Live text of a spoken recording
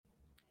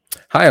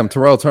Hi, I'm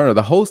Terrell Turner,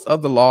 the host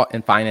of the Law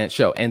and Finance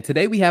Show. And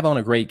today we have on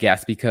a great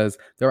guest because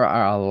there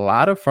are a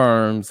lot of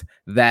firms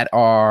that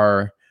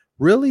are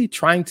really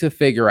trying to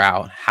figure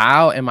out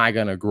how am I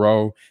going to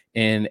grow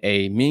in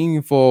a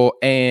meaningful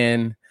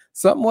and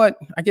somewhat,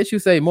 I guess you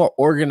say, more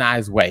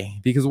organized way.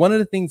 Because one of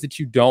the things that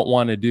you don't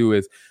want to do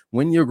is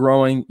when you're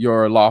growing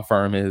your law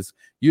firm is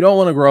you don't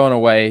want to grow in a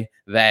way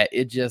that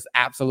it just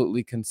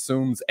absolutely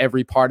consumes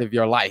every part of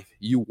your life.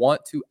 You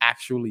want to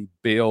actually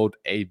build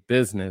a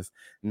business,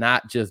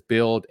 not just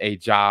build a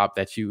job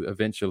that you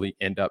eventually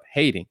end up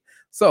hating.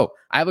 So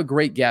I have a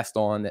great guest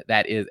on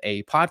that is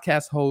a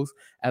podcast host,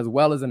 as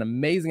well as an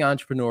amazing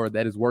entrepreneur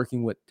that is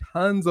working with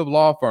tons of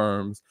law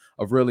firms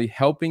of really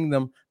helping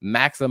them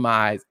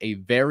maximize a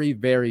very,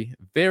 very,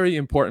 very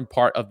important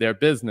part of their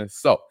business.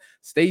 So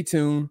stay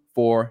tuned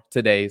for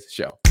today's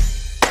show.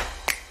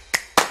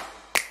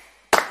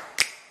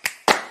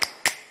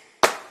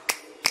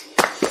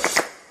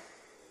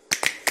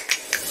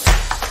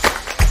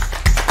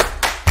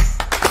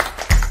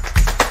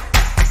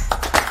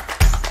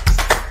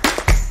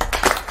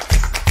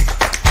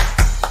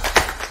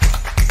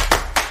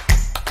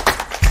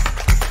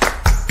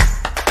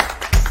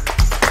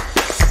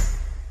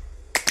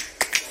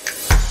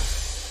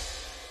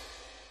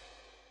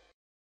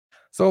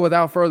 So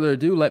without further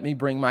ado, let me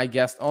bring my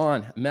guest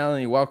on.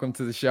 Melanie, welcome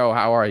to the show.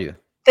 How are you?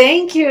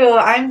 Thank you.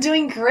 I'm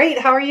doing great.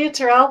 How are you,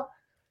 Terrell?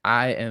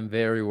 I am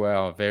very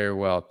well, very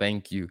well.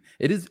 Thank you.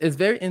 It's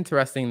very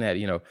interesting that,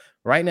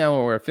 right now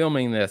when we're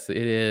filming this, it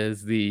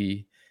is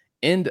the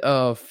end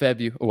of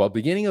February, well,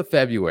 beginning of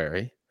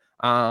February.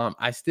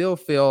 I feel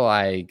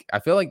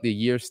like the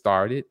year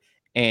started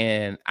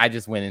and I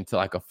just went into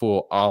like a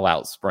full all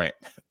out sprint.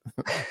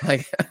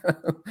 Like,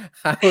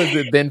 how has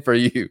it been for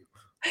you?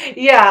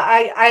 Yeah,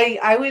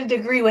 I would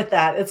agree with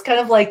that. It's kind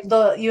of like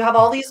you have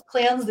all these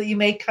plans that you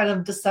make kind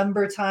of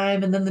December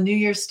time, and then the new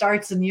year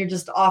starts and you're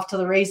just off to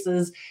the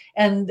races.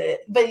 But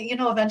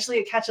eventually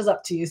it catches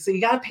up to you. So you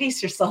got to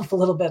pace yourself a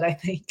little bit, I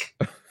think.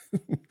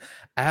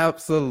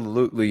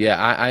 Absolutely. Yeah,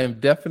 I am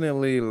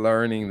definitely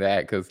learning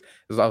that because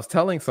as I was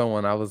telling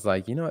someone, I was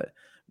like,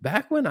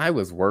 back when I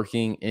was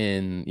working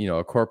in,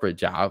 a corporate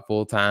job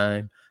full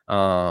time,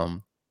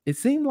 it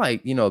seemed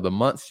like, the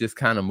months just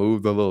kind of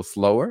moved a little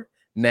slower.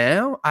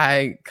 Now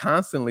I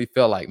constantly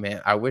feel like,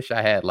 man, I wish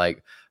I had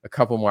like a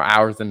couple more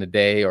hours in the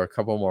day or a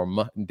couple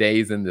more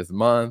days in this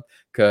month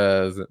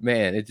because,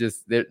 man,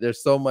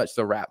 there's so much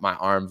to wrap my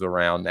arms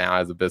around now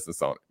as a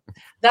business owner.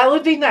 That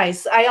would be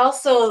nice. I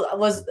also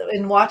was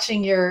in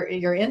watching your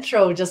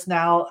intro just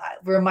now,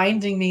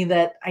 reminding me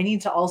that I need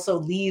to also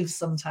leave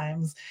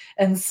sometimes.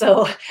 And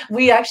so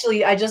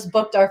I just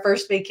booked our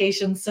first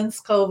vacation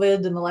since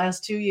COVID in the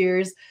last 2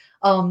 years.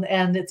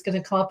 And it's going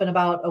to come up in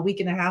about a week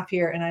and a half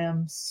here. And I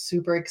am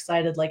super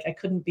excited. Like I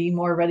couldn't be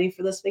more ready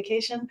for this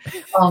vacation.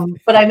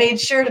 But I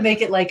made sure to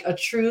make it like a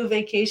true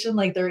vacation.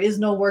 Like there is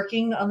no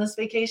working on this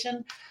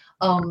vacation.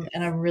 And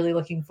I'm really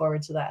looking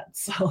forward to that.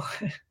 So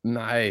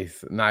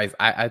Nice, nice.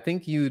 I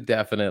think you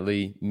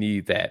definitely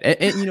need that.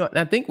 And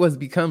I think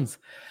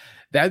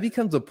that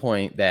becomes a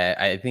point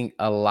that I think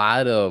a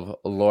lot of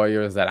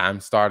lawyers that I'm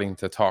starting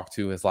to talk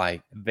to is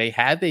like they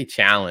had a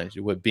challenge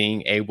with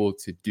being able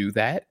to do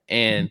that.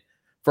 And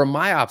from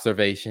my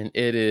observation,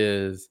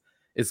 it's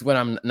what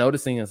I'm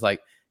noticing is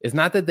like it's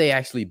not that they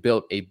actually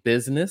built a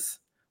business,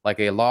 like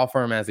a law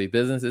firm as a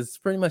business. It's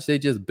pretty much they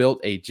just built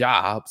a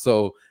job.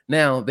 So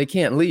now they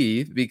can't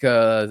leave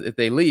because if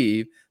they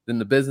leave, then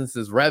the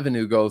business's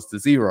revenue goes to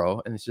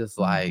zero. And it's just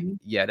like, Mhm.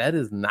 yeah, that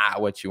is not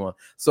what you want.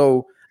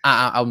 So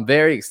I'm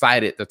very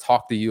excited to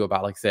talk to you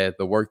about, like I said,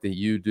 the work that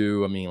you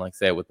do. I mean, like I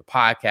said, with the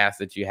podcast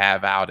that you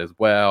have out as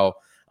well.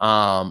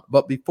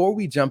 But before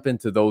we jump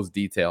into those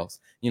details,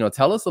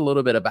 tell us a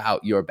little bit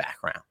about your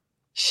background.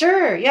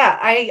 Sure.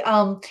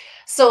 Yeah.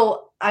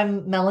 So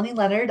I'm Melanie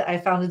Leonard. I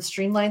founded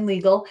Streamlined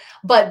Legal,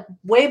 but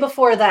way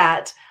before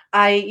that,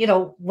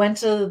 went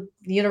to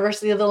the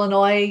University of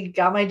Illinois,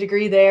 got my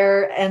degree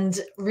there, and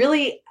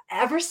really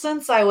ever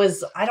since I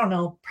was, I don't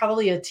know,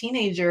 probably a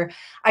teenager,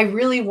 I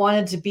really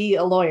wanted to be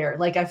a lawyer.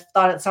 Like I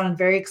thought it sounded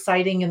very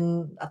exciting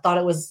and I thought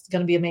it was going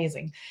to be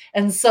amazing.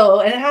 And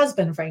it has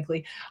been,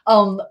 frankly.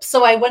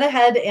 So I went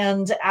ahead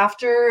and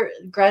after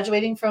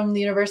graduating from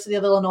the University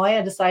of Illinois,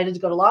 I decided to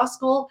go to law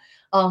school.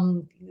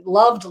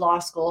 Loved law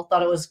school,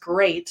 thought it was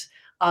great.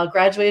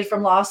 Graduated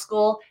from law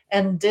school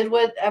and did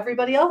what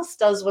everybody else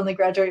does when they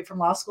graduate from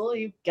law school.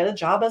 You get a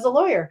job as a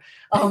lawyer.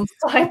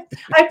 So I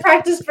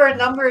practiced for a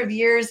number of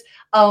years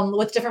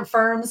with different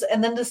firms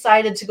and then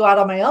decided to go out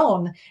on my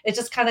own. It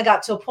just kind of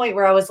got to a point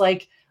where I was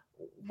like,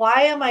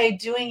 why am I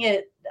doing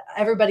it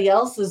everybody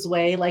else's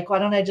way? Like, why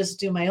don't I just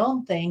do my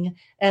own thing?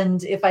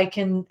 And if I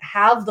can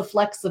have the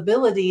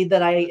flexibility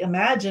that I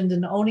imagined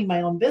in owning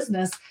my own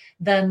business,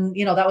 then,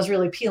 that was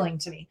really appealing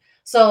to me.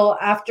 So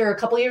after a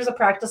couple of years of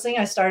practicing,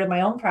 I started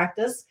my own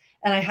practice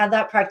and I had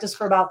that practice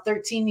for about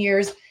 13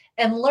 years.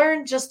 and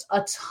learned just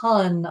a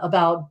ton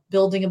about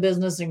building a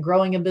business and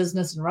growing a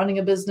business and running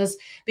a business.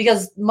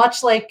 Because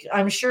much like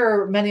I'm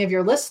sure many of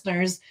your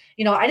listeners,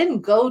 I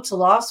didn't go to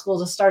law school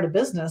to start a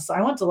business.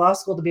 I went to law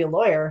school to be a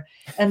lawyer.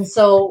 And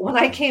so when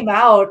I came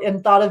out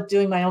and thought of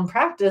doing my own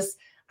practice,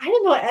 I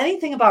didn't know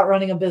anything about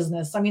running a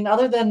business. I mean,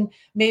 other than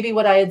maybe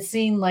what I had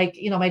seen, like,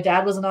 my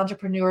dad was an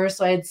entrepreneur.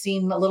 So I had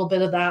seen a little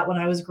bit of that when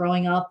I was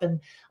growing up. And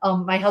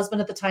my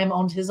husband at the time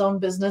owned his own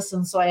business.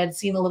 And so I had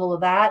seen a little of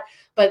that.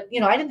 But,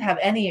 I didn't have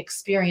any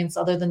experience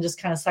other than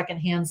just kind of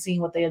secondhand seeing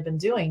what they had been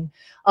doing.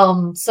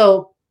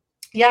 So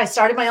yeah, I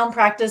started my own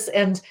practice.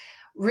 And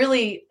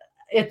really,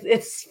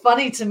 it's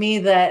funny to me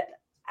that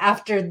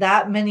after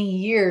that many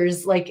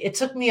years, like, it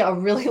took me a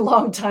really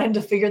long time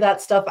to figure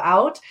that stuff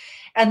out.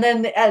 And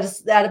then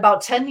at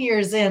about 10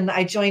 years in,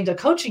 I joined a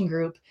coaching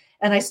group,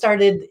 and I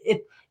started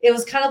it. It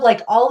was kind of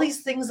like all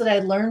these things that I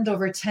learned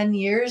over 10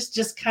 years,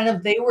 just kind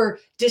of, they were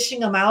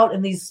dishing them out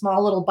in these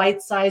small little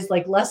bite-sized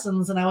like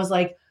lessons. And I was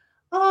like,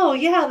 oh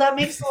yeah, that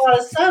makes a lot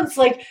of sense.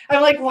 Like,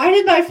 I'm like, why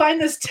didn't I find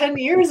this 10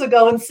 years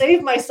ago and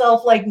save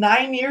myself like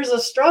 9 years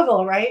of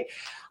struggle? Right.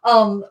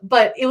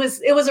 But it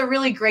was a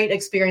really great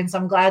experience.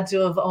 I'm glad to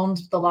have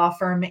owned the law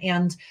firm.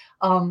 And,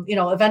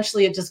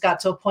 eventually it just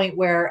got to a point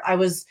where I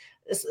was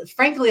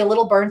frankly a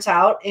little burnt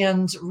out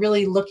and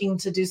really looking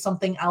to do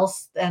something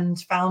else,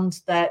 and found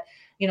that,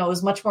 it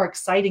was much more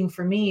exciting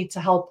for me to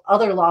help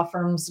other law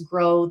firms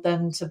grow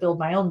than to build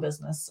my own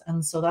business.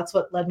 And so that's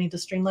what led me to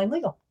Streamline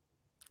Legal.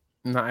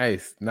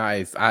 Nice,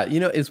 nice.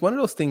 It's one of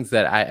those things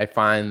that I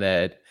find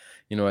that,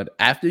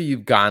 after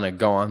you've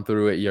gone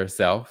through it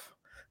yourself,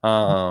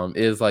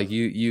 is like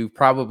you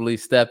probably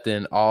stepped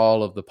in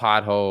all of the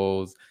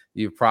potholes.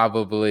 You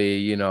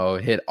probably,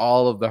 hit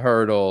all of the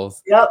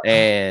hurdles. Yep.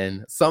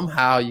 And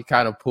somehow you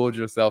kind of pulled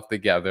yourself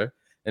together.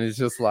 And it's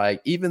just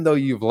like, even though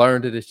you've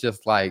learned it, it's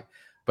just like,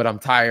 but I'm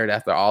tired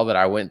after all that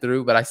I went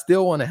through, but I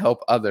still want to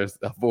help others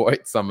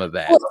avoid some of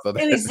that. Well,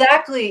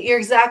 exactly. You're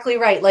exactly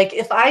right. Like,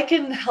 if I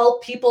can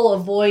help people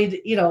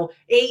avoid,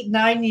 8,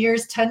 9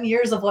 years, 10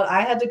 years of what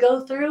I had to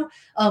go through,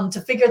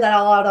 to figure that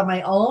all out on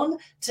my own,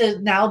 to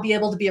now be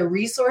able to be a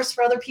resource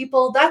for other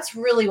people, that's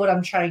really what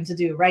I'm trying to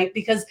do. Right.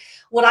 Because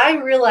what I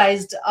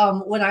realized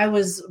when I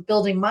was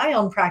building my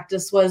own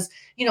practice was,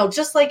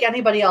 just like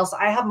anybody else,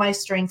 I have my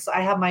strengths,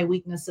 I have my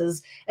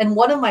weaknesses. And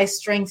one of my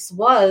strengths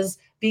was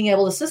being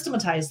able to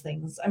systematize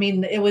things. I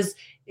mean, I was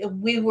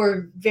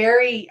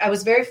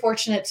very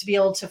fortunate to be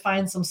able to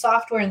find some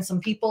software and some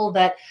people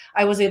that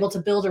I was able to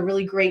build a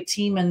really great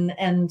team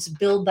and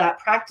build that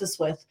practice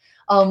with.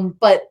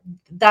 But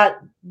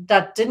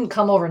that didn't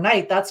come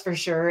overnight, that's for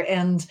sure.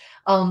 And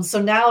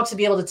so now to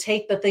be able to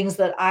take the things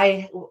that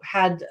I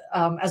had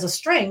as a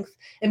strength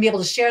and be able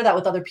to share that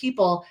with other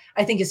people,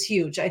 I think is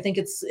huge. I think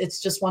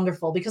it's just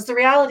wonderful, because the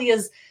reality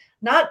is,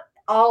 not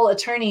all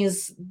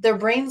attorneys, their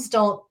brains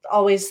don't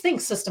always think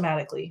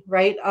systematically,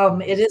 right?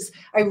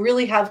 I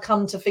really have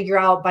come to figure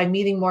out, by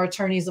meeting more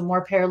attorneys and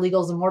more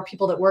paralegals and more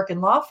people that work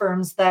in law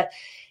firms, that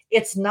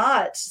it's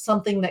not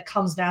something that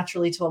comes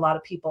naturally to a lot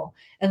of people.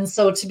 And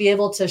so to be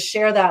able to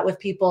share that with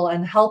people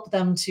and help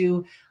them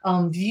to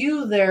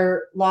view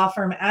their law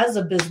firm as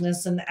a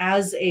business and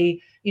as a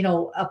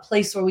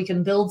place where we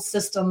can build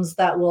systems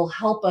that will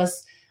help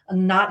us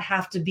not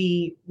have to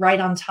be right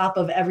on top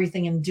of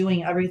everything and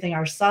doing everything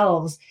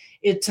ourselves,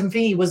 it to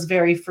me was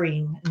very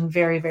freeing and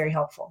very, very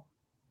helpful.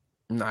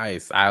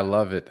 Nice. I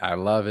love it. I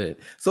love it.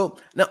 So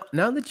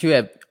now that you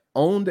have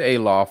owned a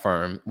law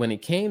firm, when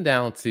it came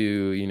down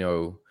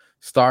to,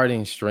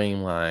 starting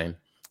Streamline,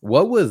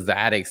 what was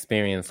that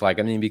experience like?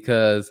 I mean,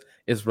 because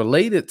it's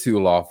related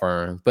to law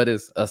firms, but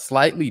it's a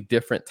slightly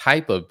different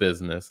type of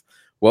business.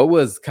 What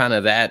was kind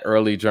of that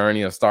early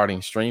journey of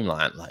starting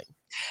Streamline like?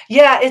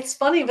 Yeah, it's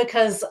funny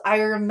because I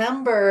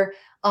remember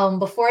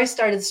before I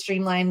started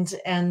Streamlined,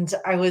 and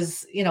I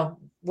was,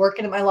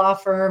 working at my law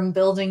firm,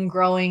 building,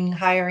 growing,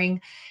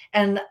 hiring.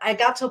 And I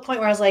got to a point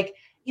where I was like,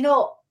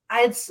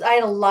 I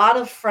had a lot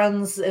of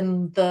friends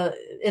in the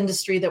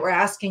industry that were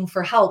asking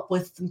for help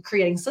with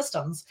creating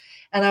systems.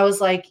 And I was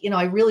like,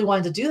 I really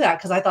wanted to do that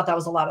because I thought that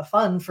was a lot of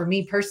fun. For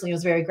me personally, it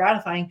was very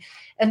gratifying.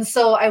 And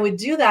so I would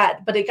do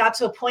that, but it got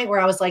to a point where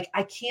I was like,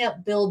 I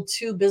can't build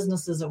two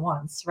businesses at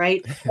once,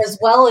 right? As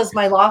well as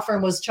my law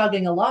firm was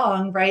chugging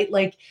along, right?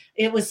 Like,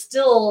 it was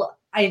still,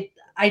 I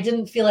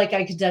didn't feel like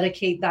I could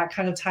dedicate that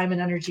kind of time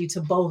and energy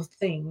to both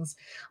things.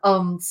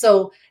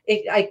 So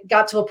I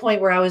got to a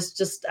point where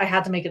I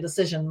had to make a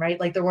decision, right?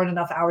 Like, there weren't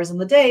enough hours in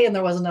the day and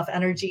there wasn't enough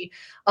energy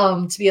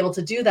to be able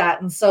to do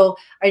that. And so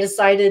I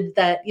decided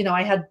that,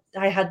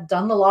 I had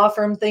done the law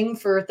firm thing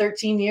for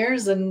 13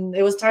 years and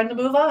it was time to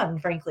move on,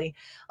 frankly.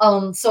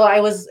 So I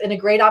was in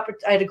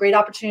I had a great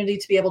opportunity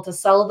to be able to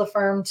sell the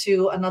firm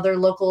to another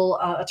local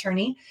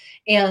attorney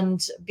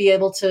and be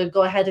able to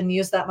go ahead and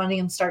use that money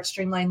and start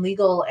Streamline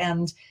Legal.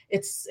 And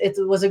it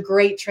was a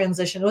great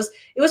transition. It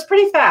was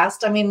pretty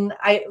fast. I mean,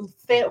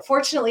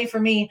 fortunately for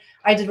me,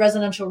 I did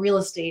residential real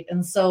estate.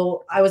 And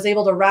so I was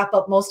able to wrap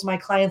up most of my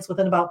clients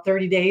within about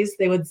 30 days.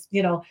 They would,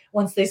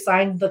 once they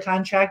signed the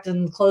contract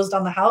and closed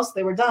on the house,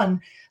 they were done.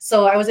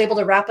 So I was able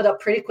to wrap it up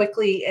pretty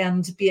quickly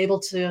and be able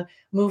to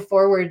move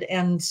forward.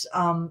 And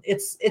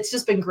it's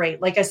just been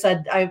great. Like I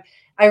said,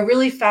 I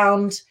really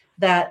found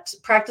that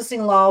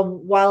practicing law,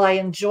 while I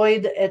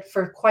enjoyed it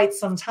for quite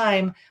some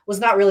time, was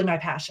not really my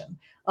passion.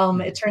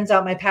 It turns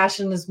out my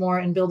passion is more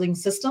in building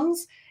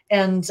systems.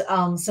 And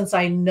since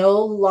I know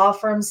law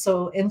firms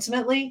so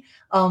intimately,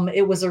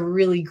 it was a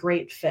really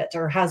great fit,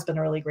 or has been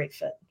a really great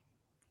fit.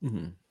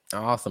 Mm-hmm.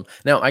 Awesome.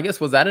 Now, I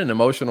guess, was that an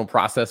emotional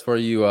process for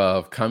you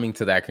of coming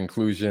to that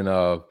conclusion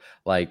of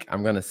like,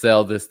 I'm going to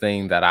sell this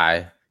thing that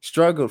I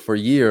struggled for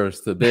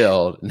years to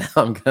build. Now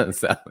I'm going to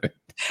sell it.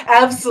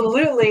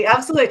 Absolutely.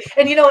 Absolutely.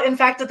 And, in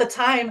fact, at the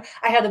time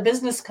I had a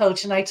business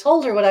coach and I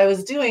told her what I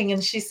was doing,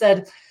 and she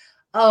said,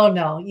 "Oh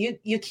no,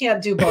 you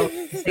can't do both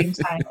at the same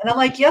time." And I'm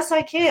like, "Yes,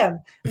 I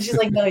can." And she's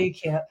like, "No, you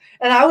can't."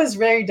 And I was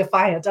very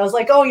defiant. I was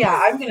like, "Oh yeah,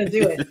 I'm going to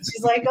do it." And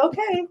she's like,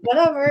 "Okay,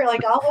 whatever.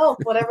 Like, I'll help,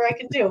 whatever I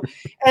can do."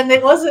 And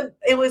it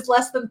was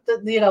less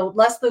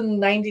than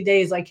 90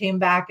 days. I came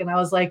back and I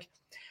was like,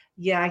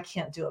 "Yeah, I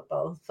can't do it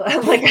both."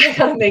 I'm like, I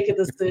gotta make a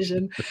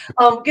decision.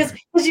 Because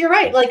you're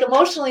right. Like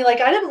emotionally,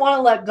 like I didn't want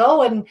to let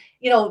go. And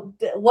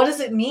what does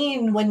it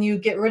mean when you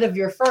get rid of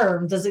your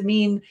firm? Does it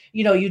mean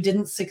you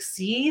didn't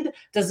succeed?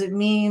 Does it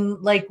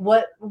mean like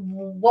what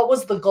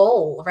was the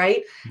goal,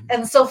 right?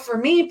 And so for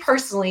me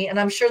personally, and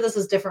I'm sure this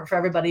is different for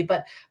everybody,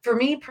 but for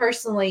me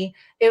personally,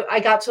 I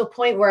got to a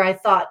point where I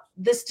thought,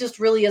 this just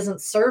really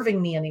isn't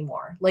serving me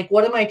anymore. Like,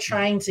 what am I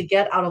trying to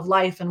get out of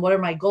life, and what are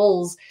my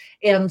goals?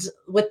 And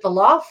with the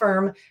law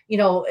firm,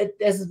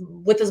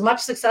 with as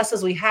much success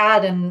as we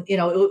had, and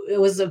it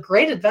was a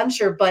great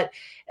adventure. But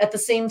at the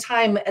same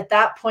time, at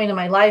that point in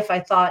my life,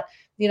 I thought,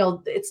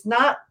 it's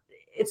not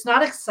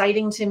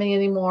exciting to me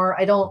anymore.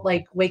 I don't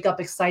like wake up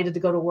excited to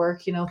go to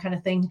work, kind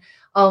of thing.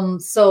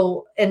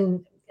 So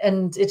and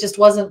it just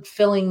wasn't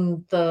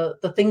filling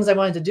the things I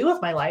wanted to do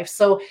with my life.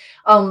 So,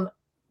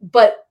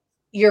 but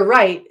you're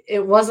right.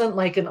 It wasn't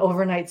like an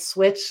overnight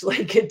switch.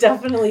 Like it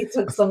definitely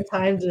took some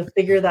time to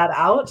figure that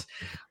out.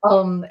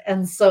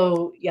 And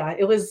so, yeah,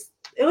 it was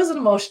an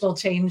emotional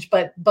change,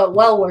 but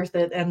well worth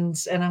it. And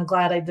I'm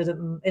glad I did it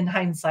in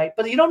hindsight,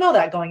 but you don't know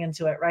that going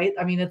into it. Right.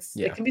 I mean, it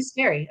can be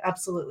scary.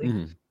 Absolutely.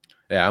 Mm-hmm.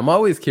 Yeah. I'm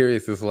always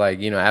curious. It's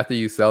like, after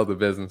you sell the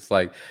business,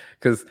 like,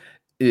 cause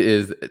it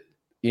is,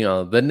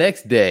 the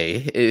next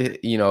day,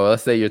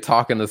 let's say you're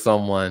talking to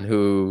someone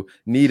who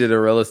needed a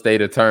real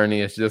estate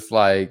attorney. It's just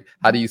like,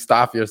 how do you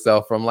stop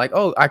yourself from like,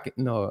 oh,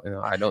 no,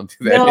 I don't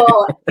do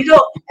that.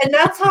 No, and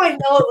that's how I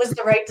know it was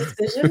the right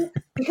decision,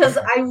 because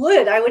I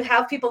would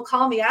have people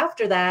call me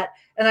after that,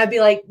 and I'd be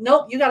like,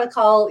 nope, you got to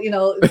call, you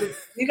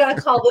got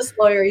to call this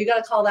lawyer, you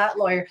got to call that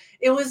lawyer.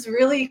 It was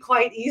really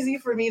quite easy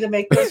for me to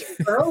make those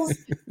referrals,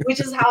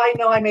 which is how I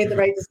know I made the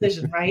right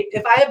decision, right?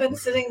 If I had been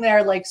sitting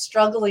there like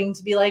struggling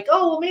to be like,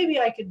 oh, well, maybe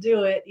I could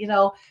do it,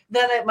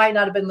 then it might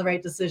not have been the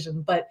right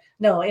decision. But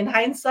no, in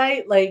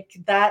hindsight, like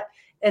that,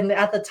 and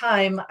at the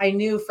time, I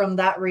knew from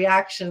that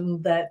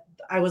reaction that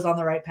I was on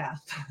the right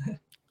path.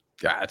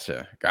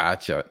 Gotcha.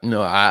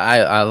 No,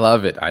 I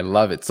love it. I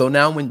love it. So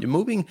now when you're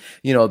moving,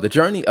 the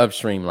journey of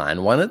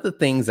Streamline, one of the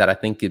things that I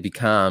think it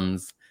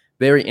becomes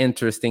very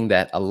interesting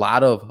that a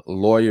lot of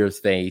lawyers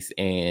face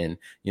in,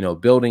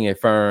 building a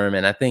firm,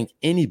 and I think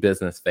any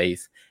business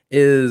face,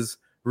 is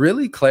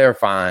really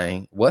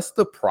clarifying what's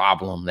the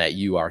problem that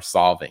you are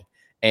solving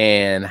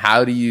and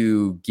how do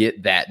you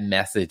get that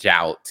message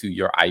out to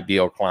your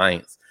ideal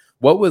clients.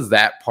 What was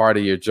that part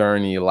of your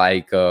journey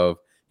like of,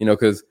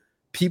 because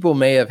people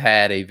may have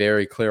had a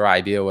very clear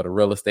idea what a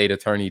real estate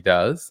attorney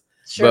does.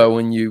 Sure. But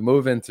when you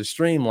move into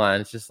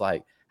Streamline, it's just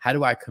like, how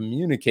do I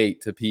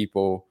communicate to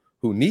people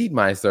who need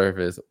my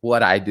service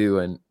what I do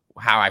and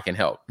how I can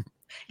help?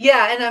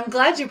 Yeah, and I'm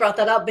glad you brought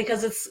that up,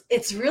 because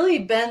it's really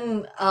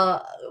been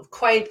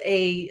quite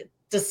a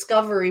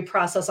discovery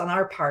process on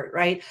our part,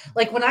 right?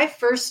 Like when I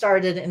first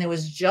started and it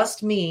was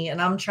just me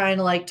and I'm trying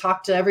to like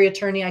talk to every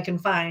attorney I can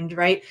find,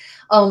 right?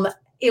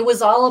 It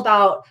was all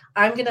about,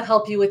 I'm going to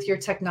help you with your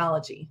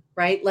technology,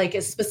 right? Like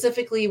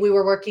specifically, we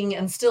were working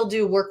and still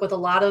do work with a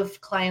lot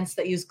of clients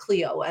that use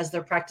Clio as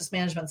their practice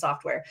management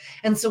software.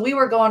 And so we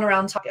were going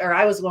around,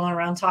 I was going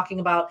around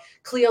talking about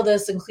Clio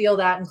this and Clio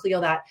that and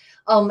Clio that.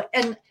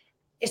 And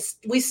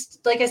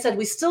like I said,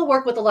 we still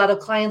work with a lot of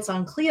clients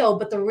on Clio,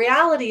 but the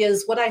reality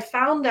is what I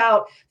found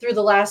out through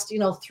the last,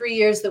 3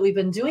 years that we've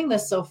been doing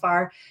this so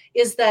far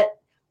is that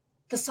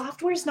the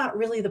software is not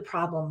really the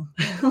problem.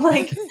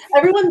 Like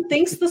everyone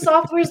thinks the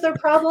software is their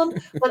problem,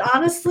 but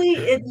honestly,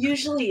 it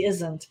usually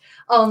isn't.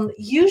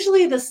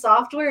 Usually the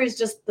software is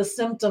just the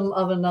symptom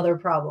of another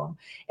problem.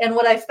 And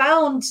what I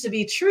found to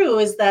be true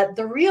is that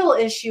the real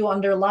issue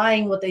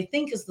underlying what they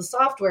think is the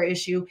software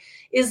issue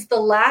is the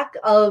lack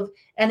of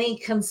any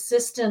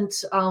consistent,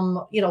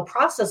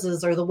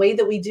 processes or the way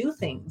that we do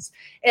things.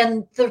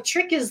 And the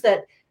trick is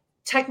that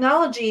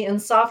technology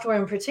and software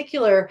in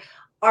particular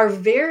are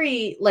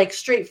very like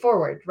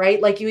straightforward,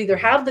 right? Like you either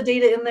have the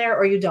data in there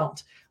or you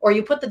don't. or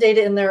you put the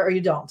data in there or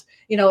you don't,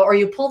 or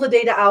you pull the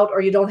data out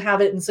or you don't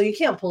have it. And so you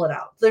can't pull it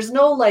out. There's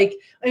no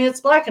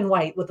it's black and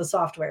white with the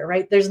software,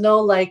 right? There's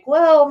no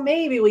well,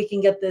 maybe we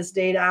can get this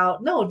data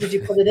out. No, did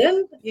you put it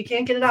in? You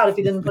can't get it out if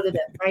you didn't put it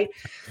in, right?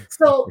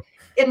 So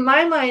in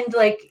my mind,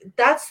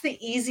 that's the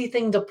easy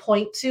thing to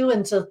point to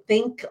and to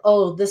think,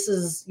 oh, this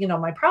is,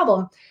 my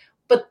problem.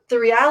 But the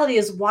reality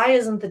is, why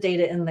isn't the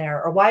data in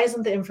there? Or why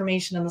isn't the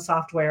information in the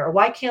software? Or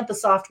why can't the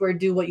software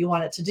do what you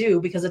want it to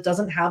do? Because it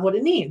doesn't have what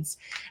it needs.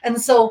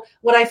 And so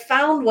what I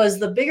found was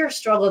the bigger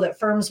struggle that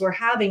firms were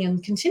having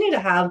and continue to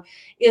have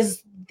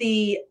is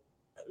the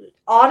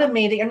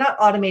automating, or not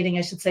automating,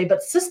 I should say,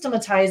 but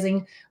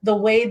systematizing the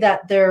way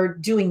that they're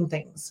doing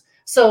things.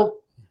 So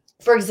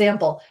for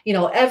example,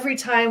 every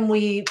time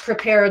we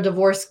prepare a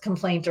divorce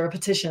complaint or a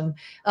petition,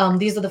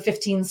 these are the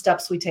 15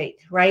 steps we take,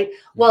 right?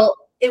 Well,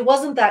 it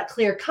wasn't that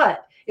clear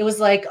cut. It was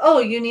oh,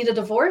 you need a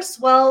divorce?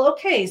 Well,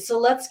 okay, so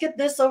let's get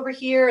this over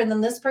here. And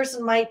then this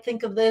person might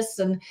think of this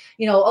and,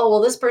 oh,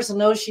 well, this person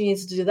knows she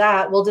needs to do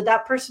that. Well, did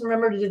that person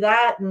remember to do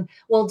that? And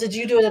well, did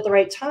you do it at the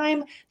right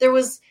time?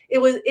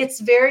 It's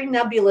very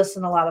nebulous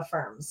in a lot of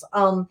firms.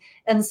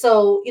 And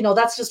so,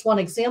 that's just one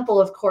example,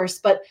 of course,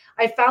 but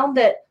I found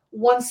that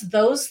once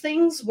those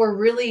things were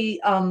really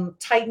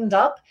tightened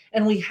up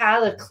and we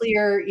had a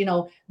clear,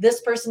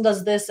 this person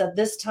does this at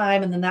this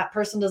time and then that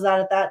person does that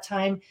at that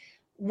time.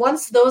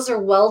 Once those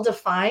are well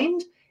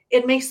defined,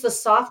 it makes the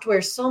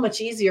software so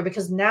much easier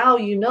because now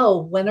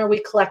when are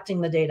we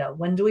collecting the data?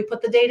 When do we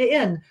put the data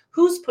in?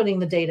 Who's putting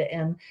the data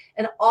in?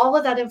 And all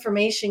of that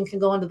information can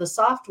go into the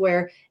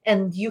software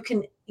and you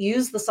can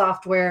use the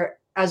software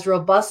as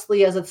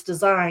robustly as it's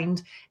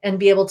designed and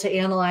be able to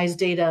analyze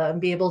data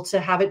and be able to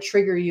have it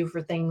trigger you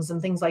for things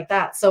and things like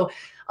that. So,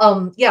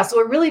 so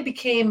it really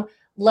became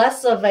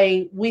less of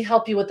a, we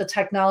help you with the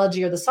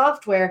technology or the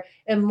software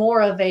and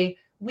more of a,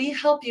 we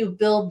help you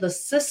build the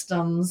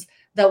systems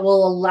that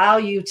will allow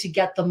you to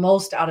get the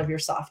most out of your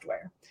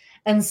software.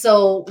 And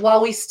so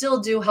while we still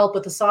do help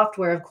with the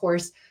software, of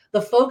course,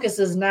 the focus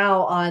is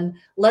now on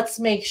let's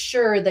make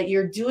sure that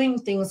you're doing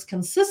things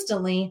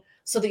consistently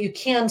so that you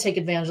can take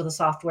advantage of the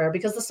software,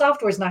 because the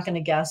software is not going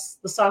to guess.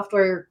 The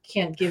software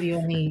can't give you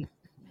any,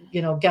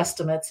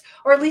 guesstimates,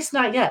 or at least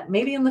not yet.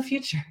 Maybe in the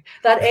future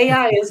that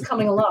AI is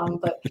coming along.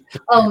 But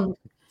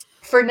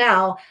for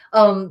now,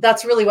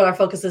 that's really what our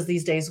focus is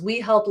these days. We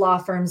help law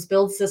firms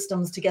build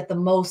systems to get the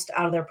most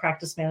out of their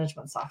practice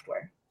management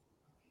software.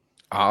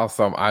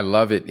 Awesome. I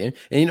love it.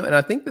 And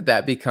I think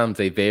that becomes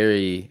a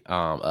very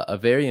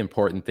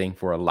important thing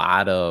for a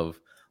lot of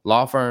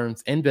law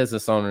firms and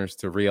business owners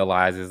to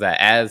realize, is that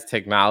as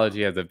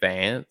technology has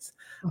advanced,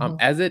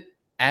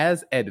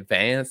 as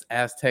advanced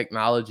as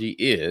technology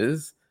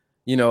is,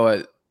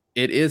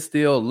 it is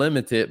still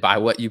limited by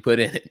what you put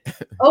in it.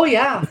 Oh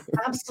yeah,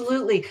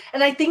 absolutely.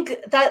 And I think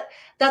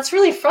that's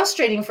really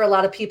frustrating for a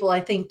lot of people, I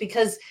think,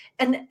 because,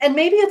 and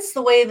maybe it's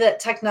the way that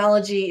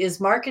technology is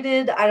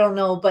marketed. I don't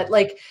know, but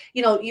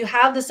you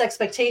have this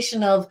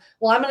expectation of,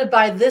 well, I'm going to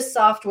buy this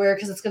software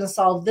because it's going to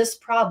solve this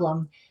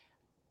problem.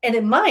 And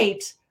it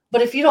might,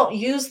 but if you don't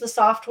use the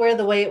software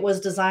the way it was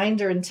designed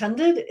or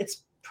intended,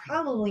 it's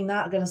probably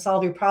not going to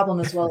solve your problem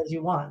as well as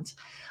you want.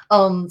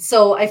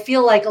 So I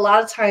feel like a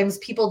lot of times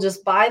people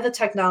just buy the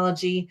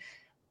technology.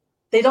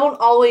 They don't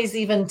always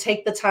even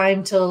take the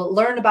time to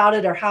learn about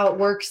it or how it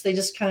works. They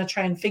just kind of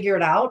try and figure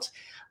it out.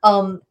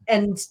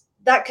 And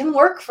that can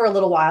work for a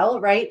little while,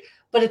 right?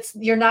 But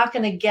you're not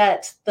going to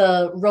get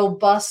the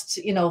robust,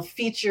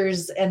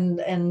 features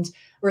and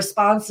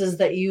responses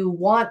that you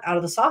want out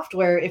of the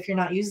software if you're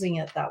not using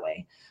it that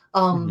way.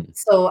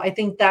 So I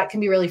think that can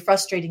be really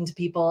frustrating to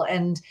people.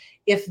 And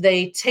if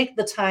they take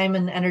the time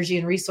and energy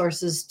and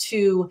resources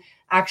to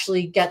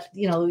actually get,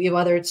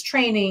 whether it's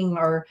training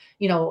or,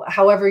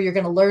 however you're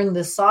going to learn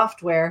this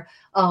software,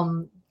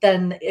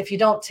 then if you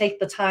don't take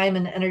the time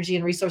and energy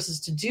and resources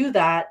to do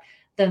that,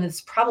 then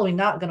it's probably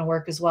not going to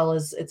work as well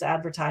as it's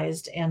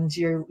advertised, and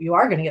you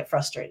are going to get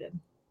frustrated.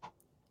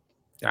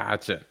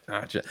 Gotcha.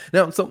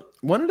 Now, so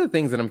one of the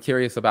things that I'm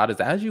curious about is,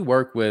 as you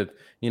work with,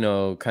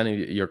 kind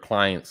of your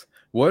clients,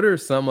 what are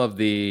some of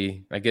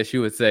the, I guess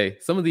you would say,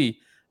 some of the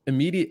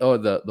immediate or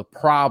the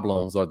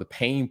problems or the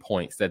pain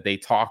points that they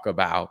talk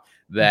about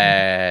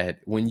that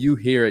when you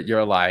hear it,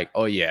 you're like,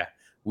 oh yeah,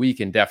 we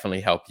can definitely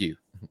help you?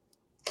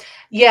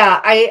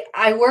 Yeah,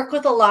 I work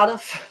with a lot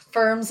of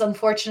firms,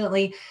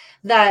 unfortunately,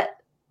 that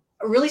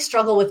really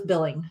struggle with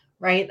billing,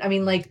 right? I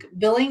mean,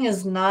 billing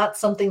is not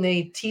something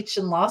they teach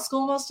in law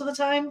school most of the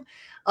time.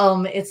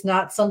 It's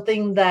not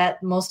something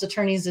that most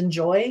attorneys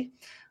enjoy,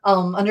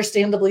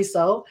 understandably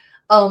so.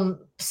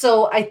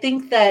 So I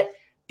think that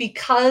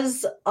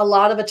because a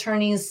lot of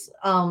attorneys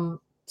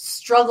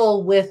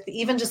struggle with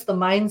even just the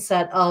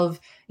mindset of,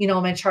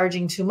 am I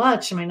charging too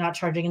much? Am I not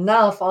charging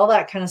enough? All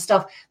that kind of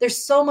stuff. There's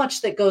so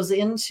much that goes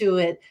into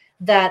it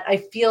that I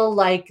feel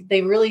like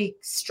they really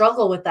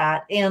struggle with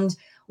that. And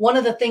one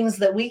of the things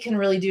that we can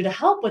really do to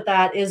help with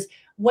that is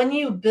when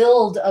you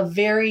build a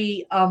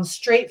very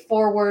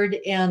straightforward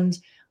and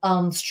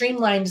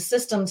streamlined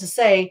system to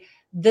say,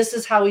 this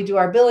is how we do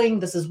our billing.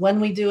 This is when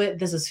we do it.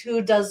 This is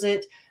who does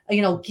it.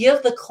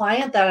 Give the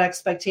client that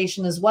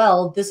expectation as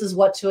well. This is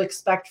what to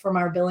expect from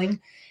our billing.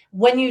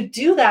 When you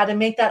do that and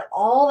make that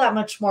all that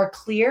much more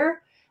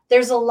clear,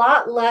 there's a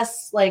lot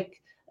less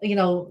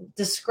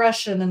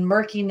discretion and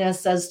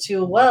murkiness as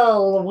to,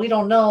 well, we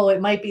don't know.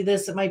 It might be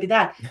this, it might be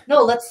that.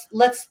 No,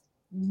 let's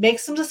make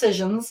some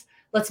decisions.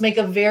 Let's make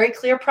a very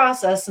clear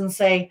process and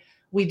say,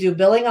 we do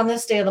billing on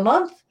this day of the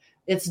month.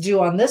 It's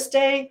due on this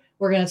day.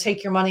 We're going to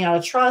take your money out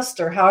of trust,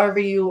 or however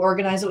you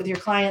organize it with your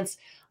clients,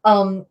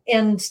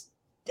 and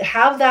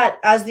have that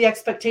as the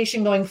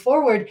expectation going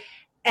forward.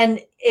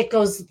 And it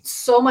goes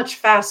so much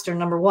faster.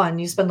 Number one,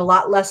 you spend a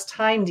lot less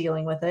time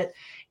dealing with it.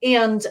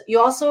 And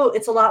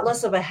it's a lot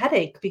less of a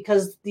headache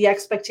because the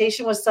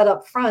expectation was set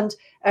up front.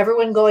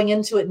 Everyone going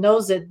into it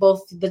knows it,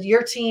 both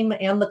your team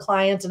and the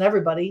client and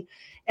everybody.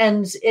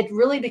 And it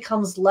really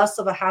becomes less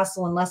of a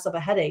hassle and less of a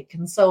headache.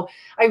 And so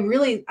I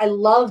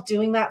love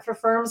doing that for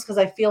firms, because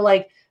I feel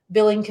like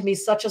billing can be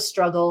such a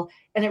struggle,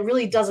 and it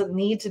really doesn't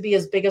need to be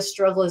as big a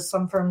struggle as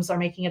some firms are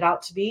making it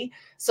out to be.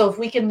 So if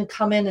we can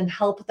come in and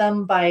help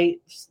them by,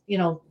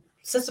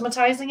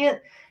 systematizing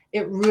it,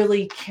 it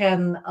really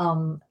can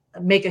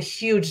make a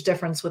huge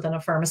difference within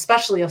a firm,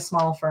 especially a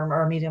small firm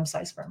or a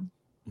medium-sized firm.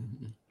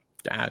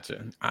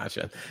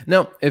 Gotcha.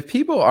 Now, if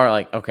people are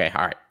like, okay,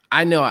 all right,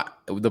 I know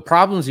the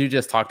problems you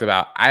just talked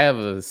about, I have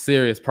a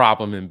serious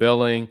problem in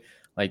billing.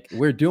 Like,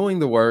 we're doing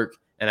the work,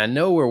 and I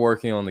know we're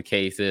working on the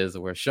cases,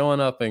 we're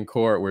showing up in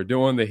court, we're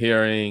doing the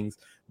hearings,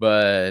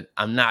 but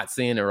I'm not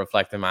seeing it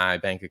reflect in my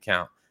bank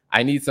account.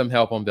 I need some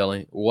help on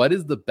billing. What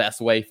is the best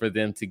way for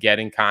them to get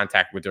in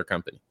contact with your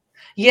company?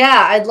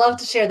 Yeah, I'd love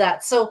to share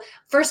that. So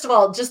first of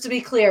all, just to be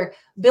clear,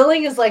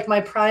 billing is like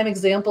my prime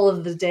example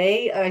of the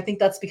day. I think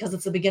that's because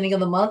it's the beginning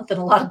of the month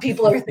and a lot of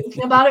people are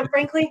thinking about it,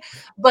 frankly.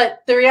 But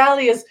the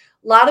reality is,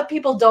 a lot of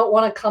people don't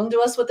want to come to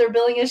us with their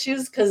billing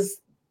issues because,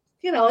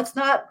 it's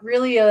not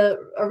really a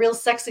real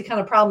sexy kind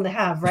of problem to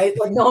have, right?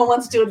 Like, no one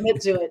wants to admit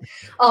to it.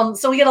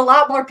 So we get a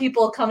lot more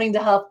people coming to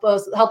help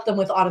them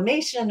with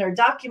automation or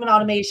document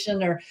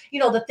automation, or,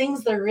 the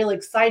things that are really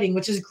exciting,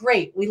 which is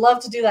great. We love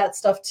to do that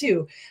stuff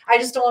too. I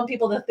just don't want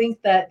people to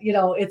think that,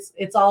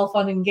 it's all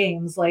fun and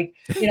games. Like,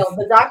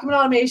 the document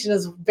automation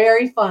is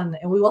very fun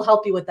and we will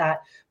help you with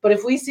that. But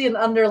if we see an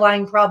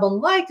underlying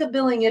problem like a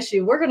billing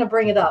issue, we're going to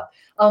bring it up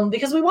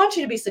because we want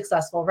you to be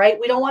successful, right?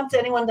 We don't want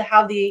anyone to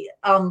have the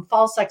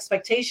false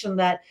expectation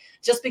that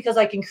just because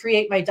I can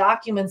create my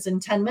documents in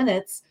 10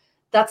 minutes,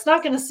 that's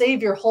not going to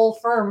save your whole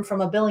firm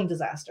from a billing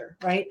disaster,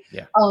 right?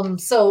 Yeah.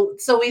 So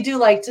we do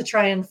like to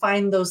try and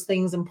find those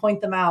things and point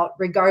them out,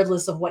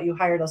 regardless of what you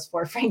hired us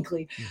for,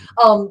 frankly.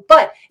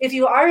 But if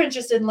you are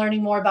interested in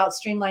learning more about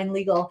Streamlined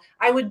Legal,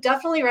 I would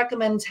definitely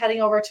recommend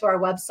heading over to our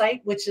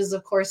website, which is,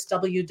 of course,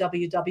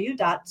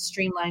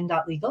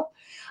 www.streamlined.legal.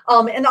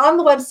 And on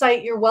the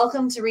website, you're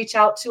welcome to reach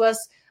out to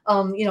us.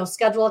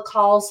 Schedule a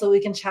call so we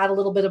can chat a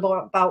little bit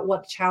about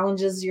what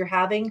challenges you're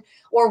having.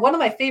 Or one of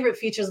my favorite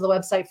features of the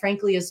website,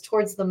 frankly, is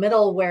towards the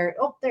middle where,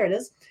 there it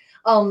is,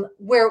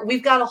 where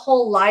we've got a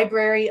whole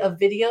library of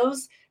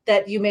videos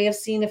that you may have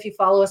seen if you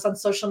follow us on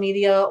social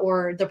media,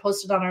 or they're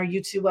posted on our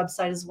YouTube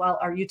website as well,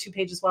 our YouTube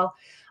page as well.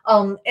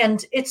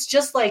 And it's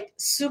just like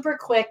super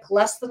quick,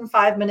 less than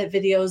 5-minute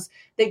videos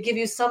that give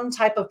you some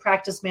type of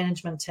practice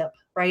management tip,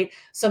 right?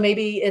 So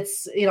maybe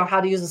it's,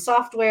 how to use a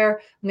software,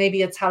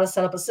 maybe it's how to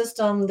set up a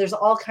system. There's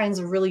all kinds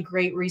of really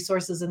great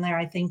resources in there,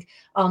 I think,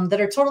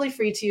 that are totally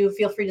free to you.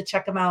 Feel free to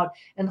check them out,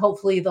 and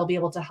hopefully they'll be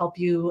able to help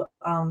you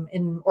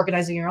in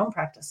organizing your own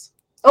practice.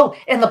 Oh,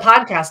 and the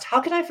podcast. How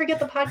can I forget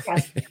the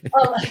podcast?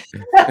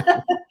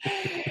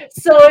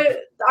 So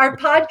our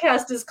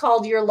podcast is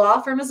called Your Law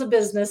Firm is a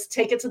Business,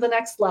 Take It to the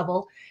Next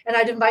Level. And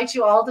I'd invite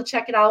you all to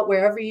check it out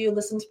wherever you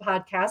listen to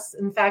podcasts.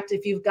 In fact,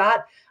 if you've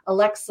got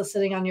Alexa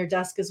sitting on your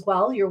desk as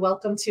well, you're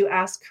welcome to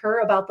ask her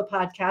about the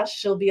podcast.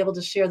 She'll be able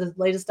to share the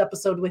latest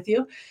episode with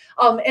you.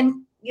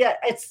 And yeah,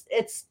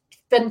 it's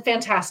been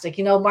fantastic.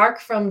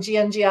 Mark from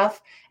GNGF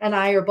and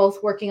I are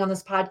both working on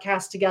this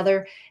podcast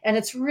together, and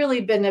it's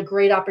really been a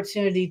great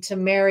opportunity to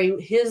marry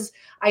his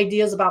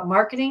ideas about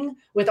marketing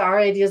with our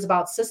ideas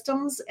about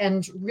systems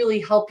and really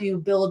help you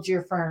build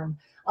your firm.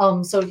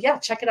 So yeah,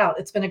 check it out.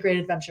 It's been a great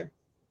adventure.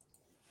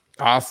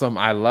 Awesome.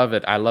 I love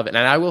it. And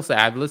I will say,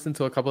 I've listened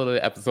to a couple of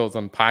the episodes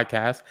on the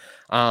podcast.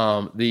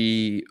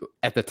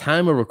 At the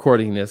time of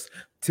recording this,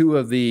 2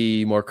 of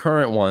the more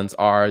current ones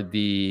are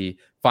the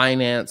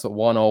Finance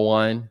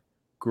 101.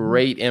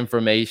 Great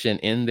information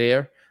in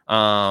there.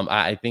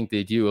 I think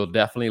that you will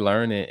definitely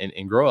learn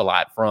and grow a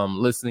lot from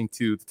listening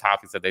to the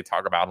topics that they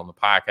talk about on the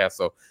podcast.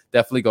 So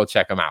definitely go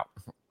check them out.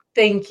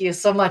 Thank you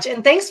so much.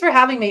 And thanks for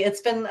having me. It's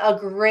been a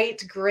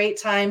great, great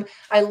time.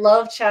 I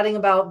love chatting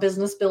about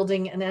business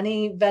building in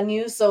any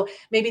venue. So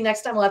maybe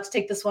next time we'll have to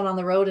take this one on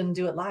the road and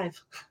do it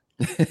live.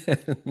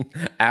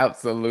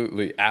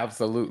 Absolutely,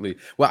 absolutely.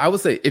 Well, I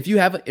would say if you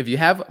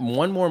have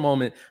one more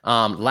moment,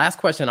 last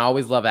question I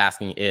always love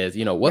asking is,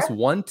 what's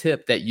one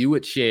tip that you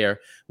would share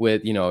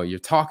with, you're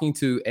talking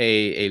to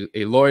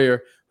a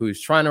lawyer who's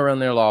trying to run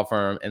their law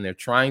firm and they're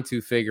trying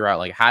to figure out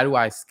like, how do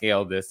I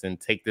scale this and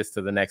take this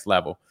to the next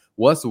level?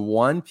 What's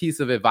one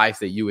piece of advice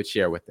that you would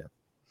share with them?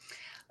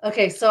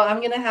 Okay, so I'm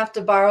going to have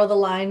to borrow the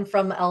line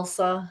from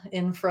Elsa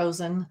in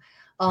Frozen,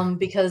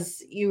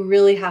 because you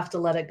really have to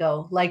let it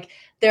go. Like,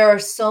 there are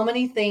so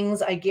many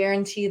things I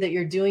guarantee that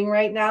you're doing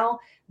right now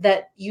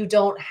that you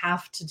don't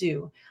have to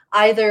do.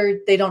 Either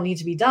they don't need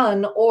to be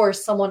done or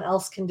someone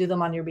else can do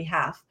them on your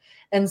behalf.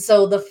 And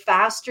so the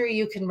faster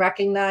you can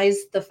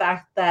recognize the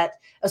fact that,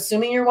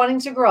 assuming you're wanting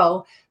to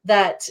grow,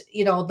 that,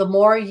 the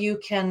more you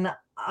can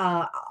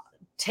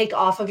take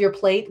off of your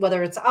plate,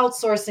 whether it's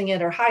outsourcing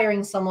it or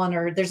hiring someone,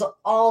 or there's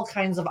all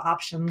kinds of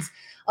options.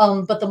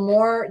 But the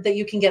more that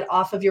you can get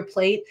off of your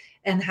plate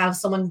and have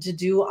someone to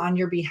do on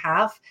your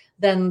behalf,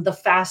 then the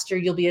faster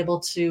you'll be able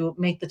to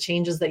make the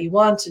changes that you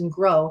want and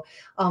grow.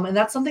 And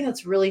that's something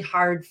that's really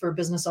hard for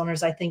business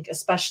owners, I think,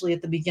 especially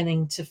at the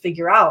beginning, to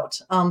figure out.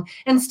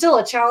 And still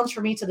a challenge for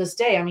me to this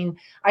day. I mean,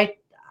 I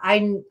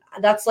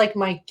that's like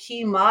my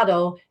key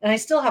motto. And I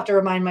still have to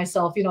remind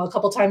myself, a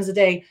couple times a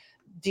day,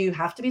 do you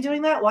have to be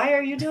doing that? Why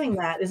are you doing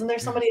that? Isn't there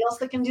somebody else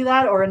that can do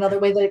that, or another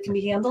way that it can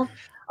be handled?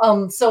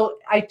 So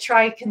I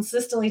try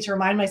consistently to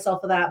remind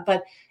myself of that.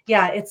 But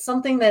yeah, it's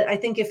something that I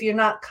think if you're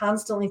not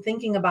constantly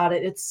thinking about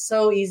it, it's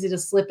so easy to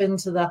slip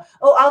into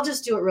I'll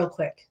just do it real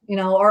quick,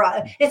 or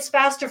it's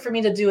faster for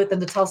me to do it than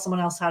to tell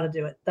someone else how to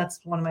do it. That's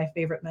one of my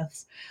favorite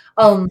myths.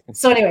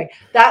 So anyway,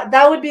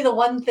 that would be the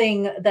one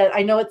thing that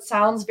I know it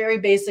sounds very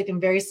basic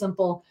and very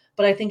simple,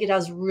 but I think it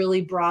has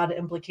really broad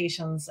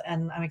implications,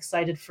 and I'm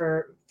excited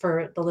for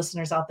the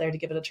listeners out there to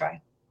give it a try.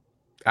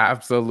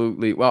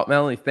 Absolutely. Well,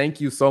 Melanie, thank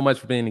you so much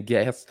for being a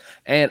guest.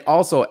 And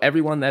also,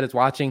 everyone that is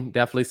watching,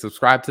 definitely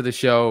subscribe to the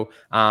show.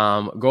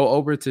 Go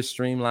over to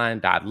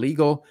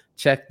streamlined.legal,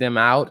 check them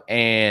out.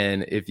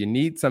 And if you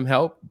need some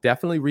help,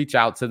 definitely reach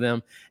out to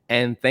them.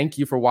 And thank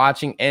you for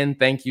watching. And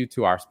thank you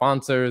to our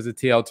sponsors, the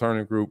TL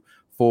Turner Group,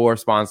 for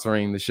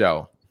sponsoring the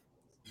show.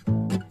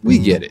 We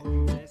get it.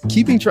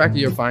 Keeping track of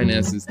your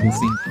finances can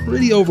seem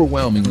pretty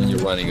overwhelming when you're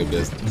running a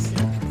business.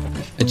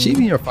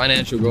 Achieving your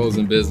financial goals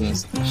in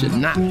business should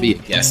not be a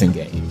guessing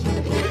game.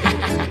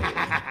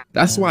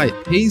 That's why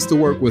it pays to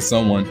work with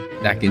someone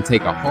that can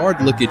take a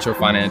hard look at your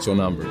financial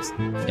numbers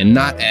and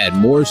not add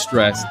more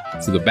stress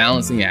to the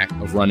balancing act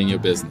of running your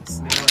business.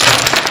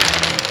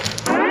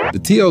 The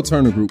T.O.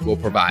 Turner Group will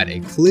provide a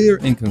clear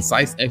and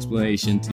concise explanation to